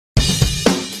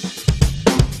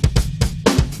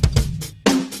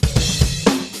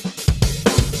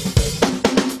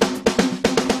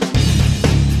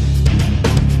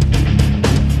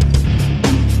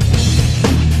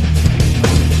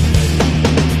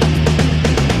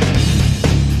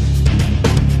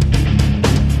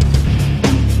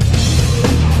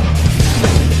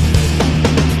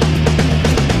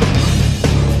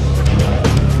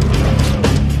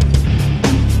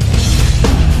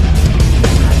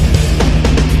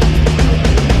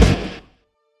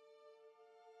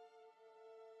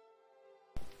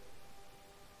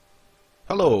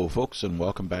Hello folks, and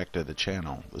welcome back to the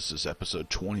channel. This is episode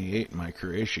 28 in my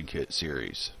creation kit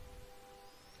series.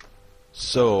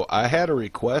 So I had a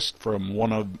request from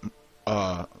one of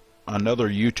another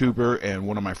YouTuber and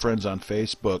one of my friends on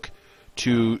Facebook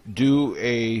to do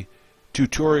a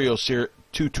tutorial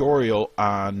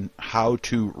on how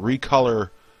to recolor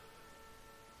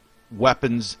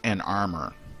weapons and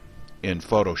armor in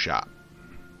Photoshop.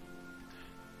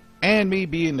 And me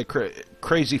being the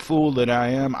crazy fool that I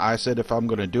am, I said if I'm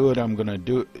going to do it, I'm going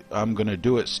to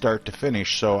do it start to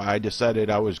finish. So I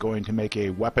decided I was going to make a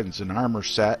weapons and armor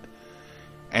set,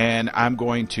 and I'm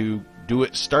going to do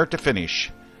it start to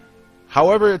finish.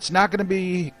 However, it's not going to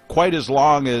be quite as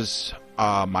long as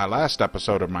my last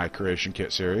episode of my creation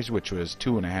kit series, which was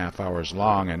 2.5 hours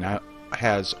long, and that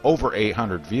has over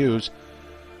 800 views.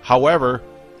 However,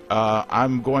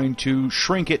 I'm going to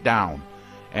shrink it down.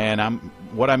 And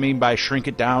what I mean by shrink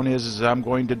it down is I'm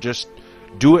going to just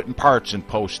do it in parts and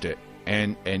post it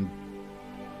and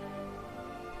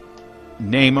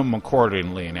name them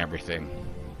accordingly and everything.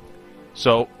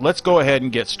 So let's go ahead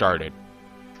and get started.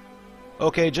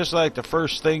 Okay, just like the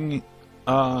first thing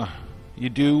you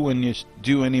do when you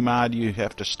do any mod, you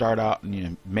have to start out and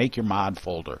you make your mod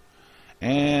folder.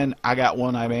 And I got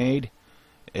one I made.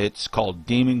 It's called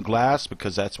Demon Glass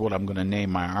because that's what I'm going to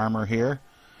name my armor here.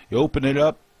 You open it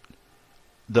up.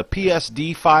 The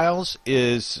PSD files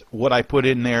is what I put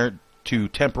in there to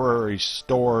temporarily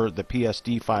store the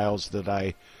PSD files that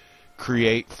I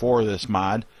create for this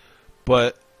mod.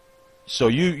 But so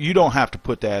you don't have to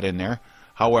put that in there.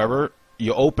 However,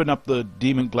 you open up the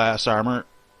Demon Glass armor.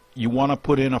 You want to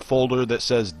put in a folder that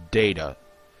says data.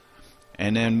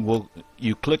 And then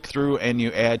you click through and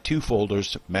you add two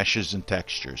folders, meshes and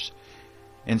textures.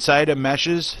 Inside of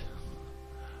meshes,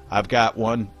 I've got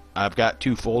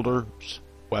two folders,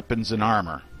 weapons and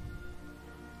armor.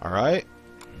 Alright?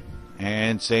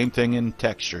 And same thing in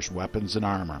textures, weapons and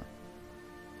armor.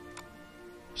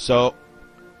 So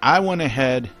I went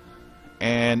ahead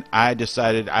and I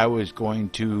decided I was going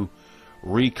to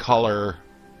recolor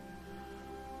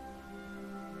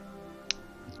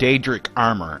Daedric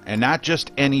Armor. And not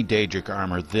just any Daedric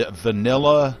Armor, the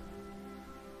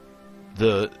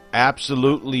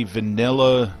absolutely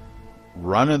vanilla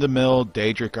run-of-the-mill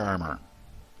Daedric Armor.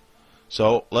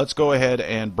 So let's go ahead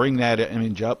and bring that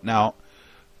image up. Now,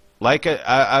 like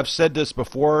I've said this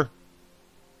before,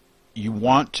 you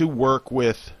want to work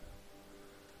with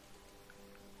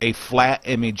a flat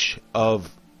image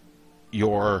of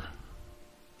your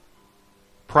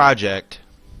project.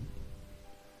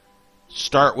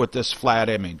 Start with this flat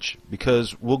image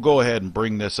because we'll go ahead and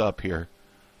bring this up here.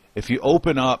 If you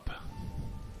open up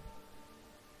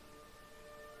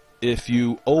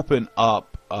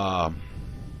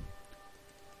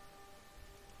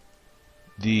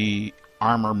the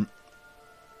armor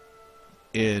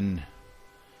in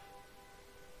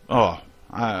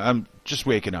I'm just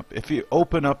waking up. If you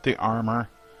open up the armor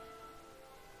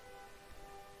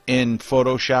in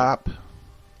Photoshop,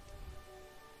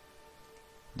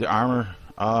 the armor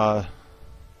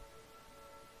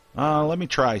let me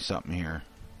try something here.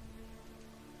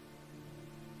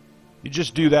 You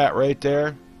just do that right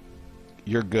there,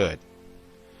 you're good.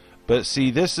 But see,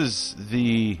 this is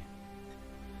the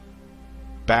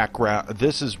background.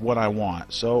 This is what I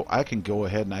want, so I can go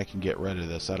ahead and I can get rid of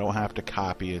this. I don't have to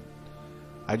copy it.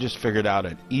 I just figured out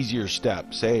an easier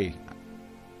step. Say,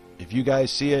 if you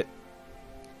guys see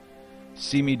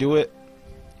me do it,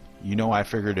 you know I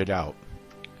figured it out.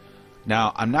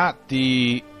 Now, I'm not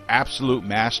the absolute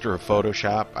master of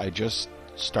Photoshop. I just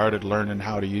started learning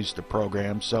how to use the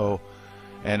program,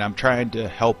 and I'm trying to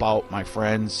help out my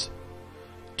friends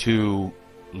to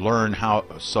learn how,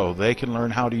 so they can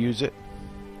learn how to use it.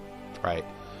 Right.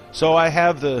 So I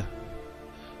have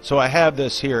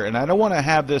this here, and I don't want to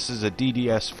have this as a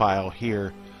DDS file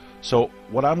here. So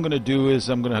what I'm going to do is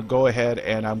I'm going to go ahead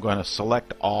and I'm going to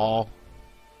select all,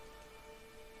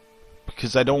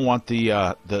 because I don't want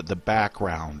the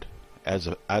background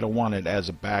I don't want it as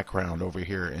a background over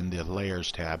here in the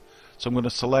layers tab. So I'm going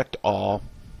to select all.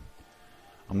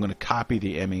 I'm going to copy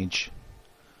the image.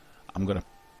 I'm going to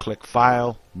click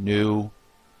File, New,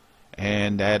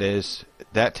 and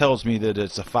that tells me that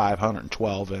it's a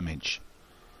 512 image,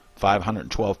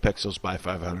 512 pixels by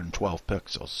 512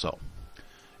 pixels. So,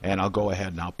 and I'll go ahead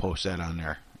and I'll post that on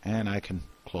there, and I can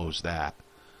close that.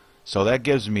 So that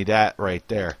gives me that right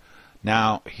there.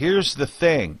 Now here's the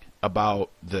thing about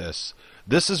this.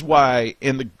 This is why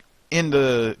in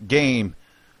the game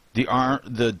the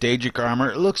Daedric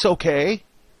Armor, it looks okay,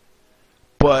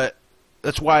 but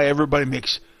that's why everybody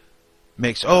makes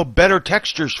better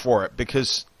textures for it,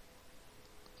 because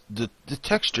the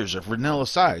textures are vanilla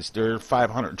size. They're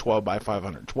 512 by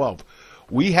 512.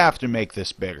 We have to make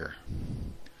this bigger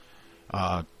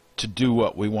to do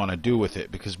what we want to do with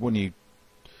it, because when you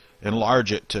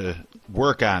enlarge it to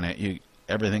work on it,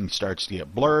 everything starts to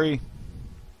get blurry.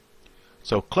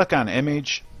 So click on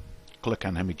image, click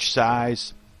on image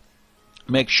size,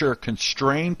 make sure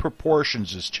constrain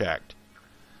proportions is checked,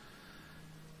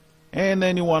 and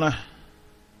then you want to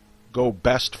go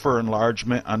best for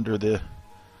enlargement under the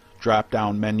drop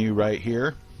down menu right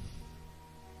here.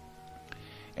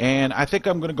 And I think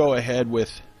I'm going to go ahead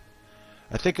with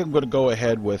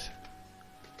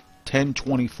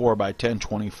 1024 by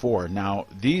 1024. Now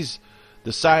the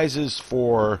sizes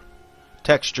for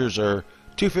textures are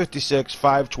 256,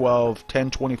 512,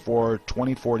 1024,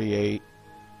 2048,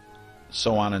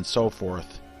 so on and so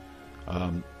forth.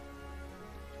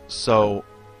 So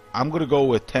I'm going to go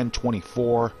with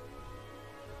 1024.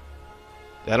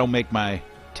 That'll make my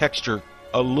texture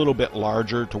a little bit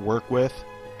larger to work with.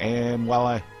 And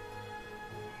while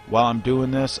I'm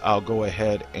doing this, I'll go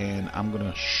ahead and I'm going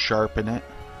to sharpen it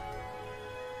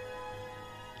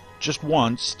just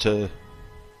once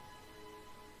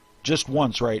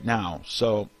right now.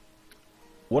 So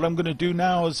what I'm going to do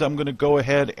now is I'm going to go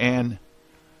ahead and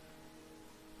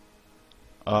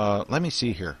let me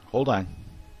see here. Hold on.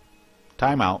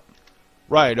 Timeout.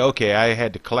 Right, okay, I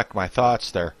had to collect my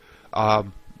thoughts there.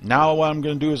 Now what I'm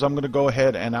going to do is I'm going to go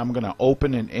ahead and I'm going to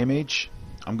open an image.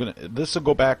 This will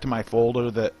go back to my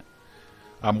folder that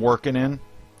I'm working in,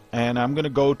 and I'm going to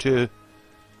go to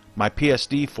my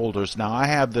PSD folders. Now I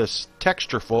have this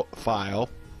texture file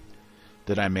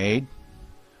that I made.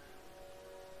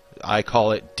 I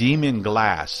call it Demon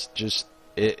Glass.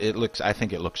 I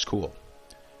think it looks cool.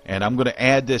 And I'm going to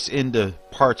add this into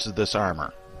parts of this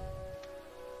armor.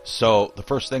 So the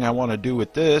first thing I want to do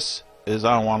with this is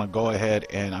I want to go ahead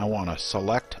and I want to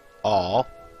select all,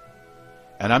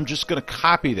 and I'm just going to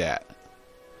copy that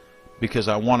because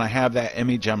I want to have that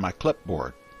image on my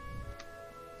clipboard.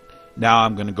 Now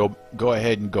I'm going to go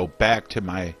ahead and go back to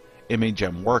my image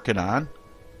I'm working on,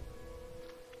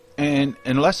 and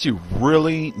unless you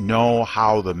really know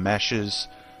how the meshes,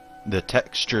 the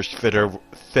textures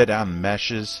fit on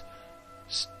meshes,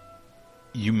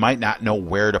 you might not know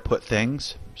where to put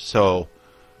things. So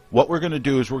what we're going to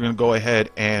do is we're going to go ahead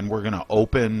and we're going to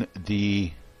open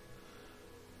the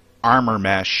armor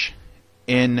mesh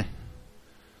in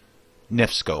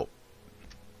NifScope.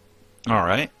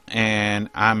 Alright, and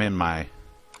I'm in my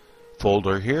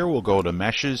folder here. We'll go to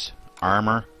Meshes,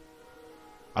 Armor.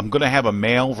 I'm going to have a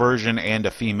male version and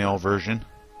a female version.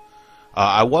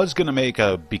 I was going to make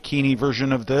a bikini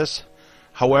version of this.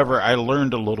 However, I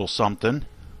learned a little something.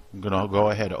 I'm going to go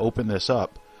ahead and open this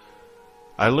up.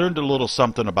 I learned a little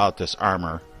something about this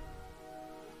armor.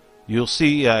 You'll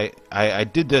see I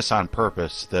did this on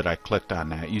purpose, that I clicked on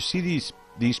that. You see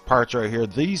these parts right here?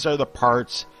 These are the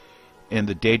parts in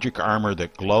the Daedric Armor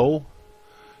that glow.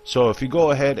 So if you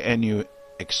go ahead and you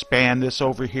expand this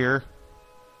over here,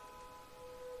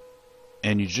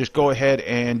 and you just go ahead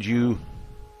and you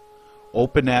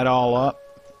open that all up,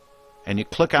 and you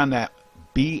click on that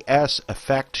BS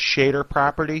Effect Shader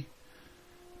property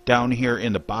down here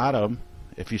in the bottom.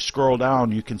 If you scroll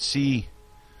down, you can see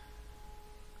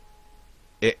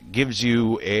it gives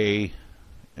you a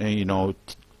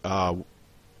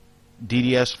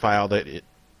DDS file that it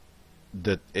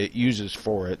uses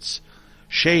for its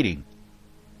shading.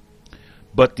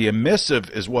 But the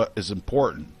emissive is what is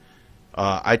important.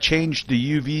 I changed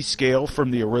the UV scale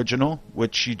from the original,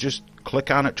 which you just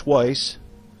click on it twice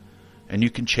and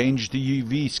you can change the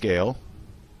UV scale.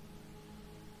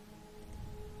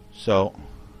 So,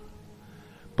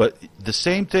 but the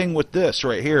same thing with this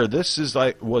right here. This is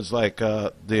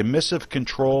the emissive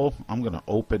control. I'm going to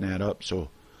open that up so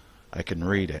I can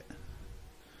read it.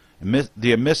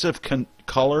 The emissive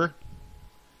color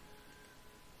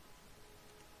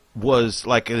was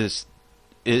like is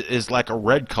like a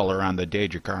red color on the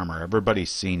Daedric Armor.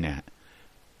 Everybody's seen that.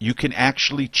 You can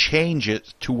actually change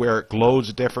it to where it glows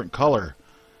a different color.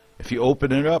 If you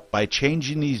open it up by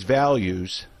changing these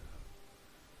values,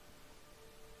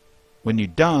 when you're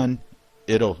done,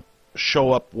 it'll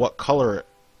show up what color it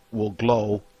will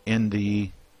glow on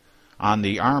the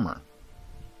armor.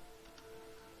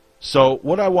 So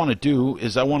what I want to do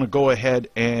is I want to go ahead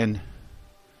and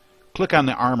click on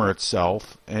the armor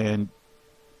itself and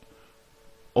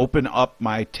open up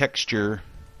my texture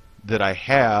that I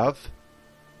have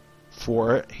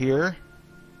for it here,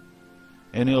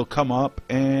 and it'll come up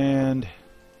and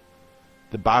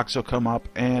the box will come up,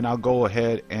 and I'll go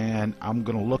ahead and I'm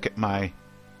going to look at my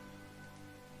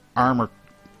armor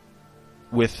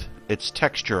with its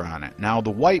texture on it. Now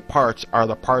the white parts are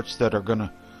the parts that are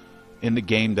gonna in the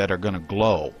game that are gonna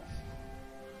glow.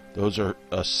 Those are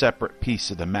a separate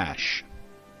piece of the mesh.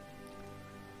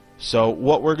 So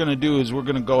what we're gonna do is we're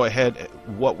gonna go ahead.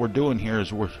 What we're doing here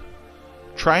is we're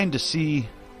trying to see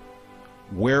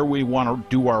where we want to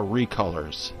do our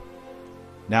recolors.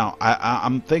 Now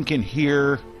I'm thinking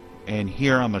here and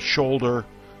here on the shoulder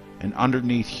and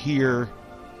underneath here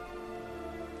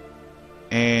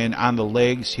and on the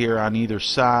legs here on either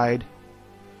side,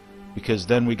 because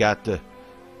then we got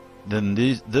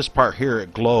this part here,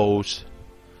 it glows.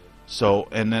 So,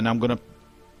 and then I'm gonna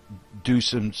do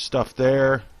some stuff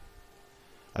there.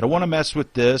 I don't want to mess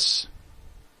with this.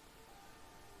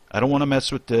 I don't want to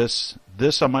mess with this.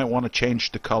 This I might want to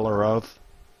change the color of,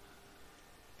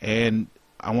 and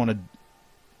I want to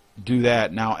do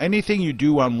that. Now anything you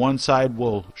do on one side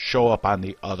will show up on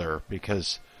the other,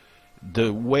 because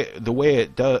the way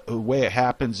it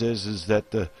happens is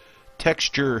that the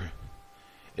texture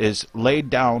is laid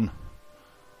down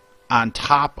on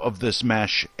top of this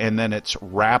mesh, and then it's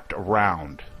wrapped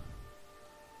around.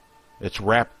 It's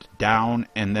wrapped down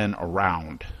and then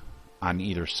around on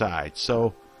either side.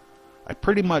 So I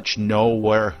pretty much know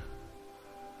where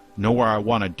I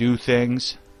want to do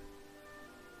things.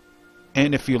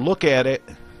 And if you look at it,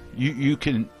 you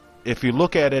can, if you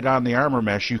look at it on the armor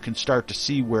mesh, you can start to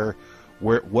see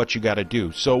what you got to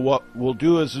do. So what we'll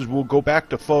do is we'll go back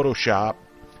to Photoshop,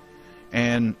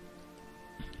 and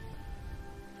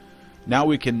now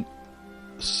we can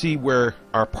see where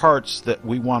our parts that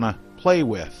we want to play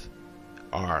with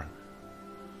are.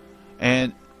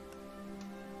 And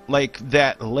like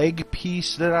that leg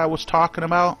piece that I was talking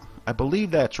about, I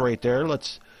believe that's right there.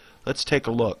 Let's take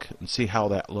a look and see how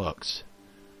that looks.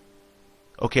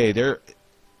 Okay, there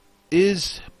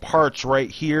is parts right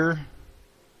here,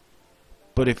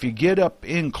 but if you get up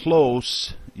in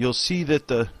close, you'll see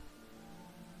that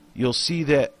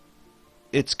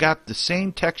it's got the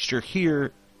same texture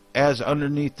here as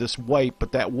underneath this white,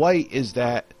 but that white is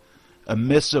that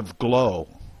emissive glow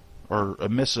or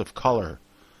emissive color.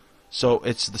 So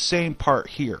it's the same part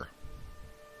here.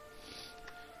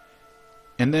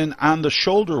 And then on the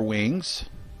shoulder wings,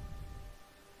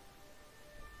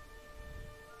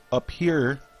 up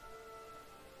here,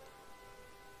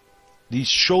 these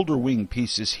shoulder wing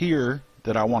pieces here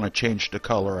that I want to change the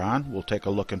color on, we'll take a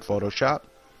look in Photoshop.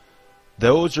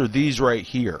 Those are these right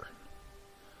here.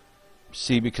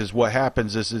 See, because what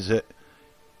happens is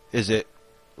it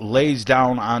lays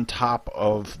down on top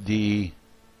of the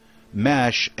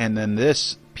mesh, and then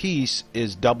this piece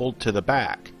is doubled to the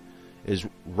back, is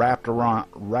wrapped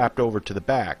over to the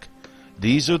back.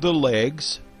 These are the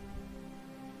legs,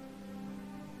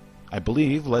 I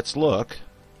believe. Let's look.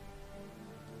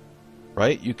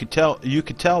 Right, you could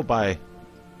tell by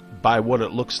what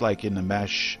it looks like in the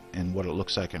mesh and what it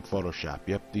looks like in Photoshop.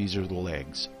 Yep, these are the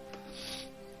legs.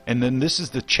 And then this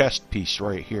is the chest piece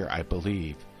right here, I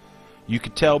believe. You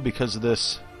could tell because of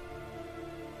this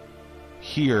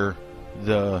here,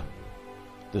 the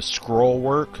scroll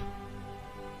work.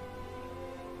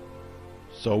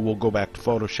 So we'll go back to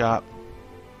Photoshop.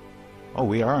 Oh,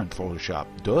 we are in Photoshop.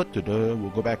 We'll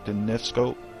go back to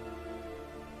Nifscope,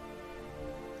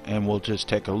 and we'll just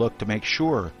take a look to make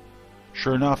sure.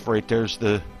 Sure enough, right there's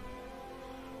the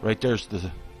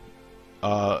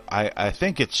I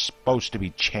think it's supposed to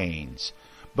be chains,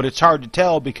 but it's hard to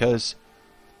tell because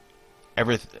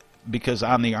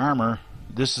on the armor,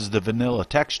 this is the vanilla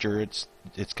texture. It's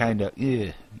kind of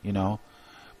you know,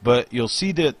 but you'll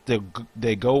see that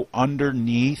they go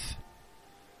underneath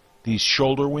these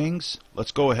shoulder wings.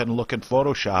 Let's go ahead and look in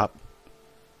Photoshop,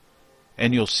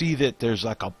 and you'll see that there's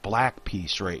like a black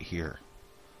piece right here.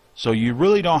 So you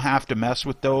really don't have to mess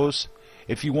with those.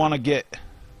 If you want to get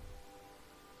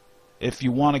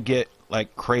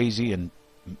like crazy and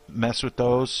mess with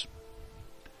those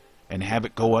and have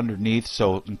it go underneath,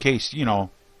 so in case, you know,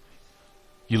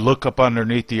 you look up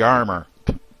underneath the armor.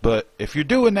 But if you're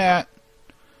doing that,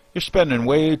 you're spending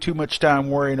way too much time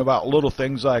worrying about little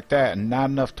things like that and not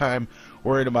enough time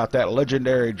worrying about that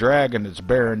legendary dragon that's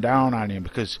bearing down on you.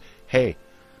 Because, hey,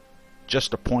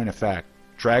 just a point of fact,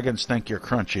 dragons think you're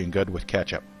crunchy and good with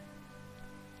ketchup.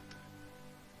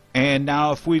 And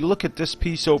now if we look at this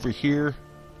piece over here,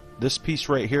 this piece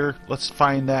right here, let's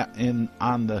find that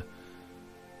on the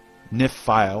NIF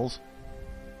files,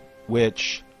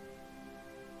 which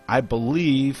I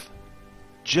believe,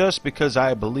 just because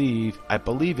I believe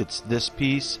it's this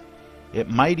piece. It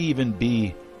might even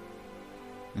be,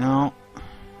 no,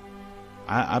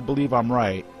 I believe I'm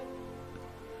right.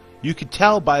 You could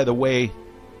tell by the way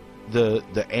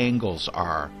the angles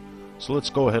are. So let's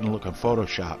go ahead and look at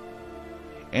Photoshop.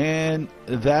 And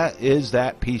that is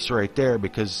that piece right there,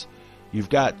 because you've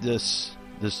got this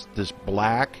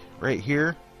black right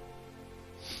here.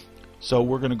 So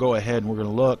we're going to go ahead and we're going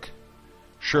to look.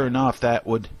 Sure enough,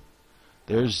 if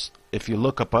you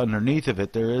look up underneath of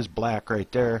it, there is black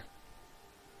right there.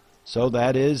 So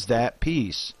that is that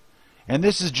piece. And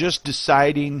this is just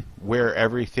deciding where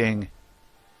everything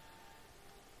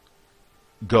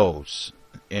goes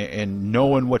and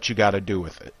knowing what you got to do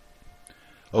with it.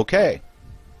 Okay.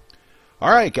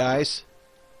 Alright, guys.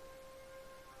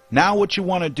 Now what you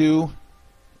want to do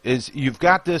is you've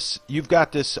got this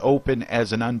open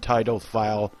as an untitled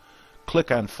file.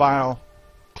 Click on File,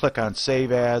 click on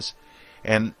Save As,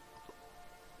 and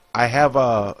I have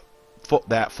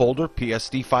that folder,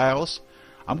 PSD files.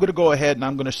 I'm going to go ahead and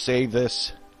I'm going to save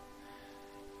this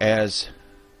as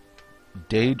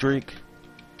Daedric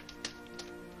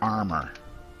Armor.psd,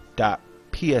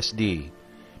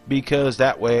 because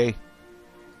that way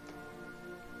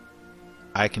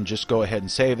I can just go ahead and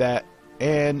save that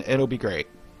and it'll be great.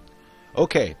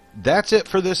 Okay, that's it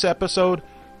for this episode.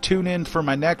 Tune in for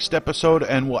my next episode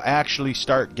and we'll actually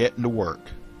start getting to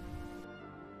work.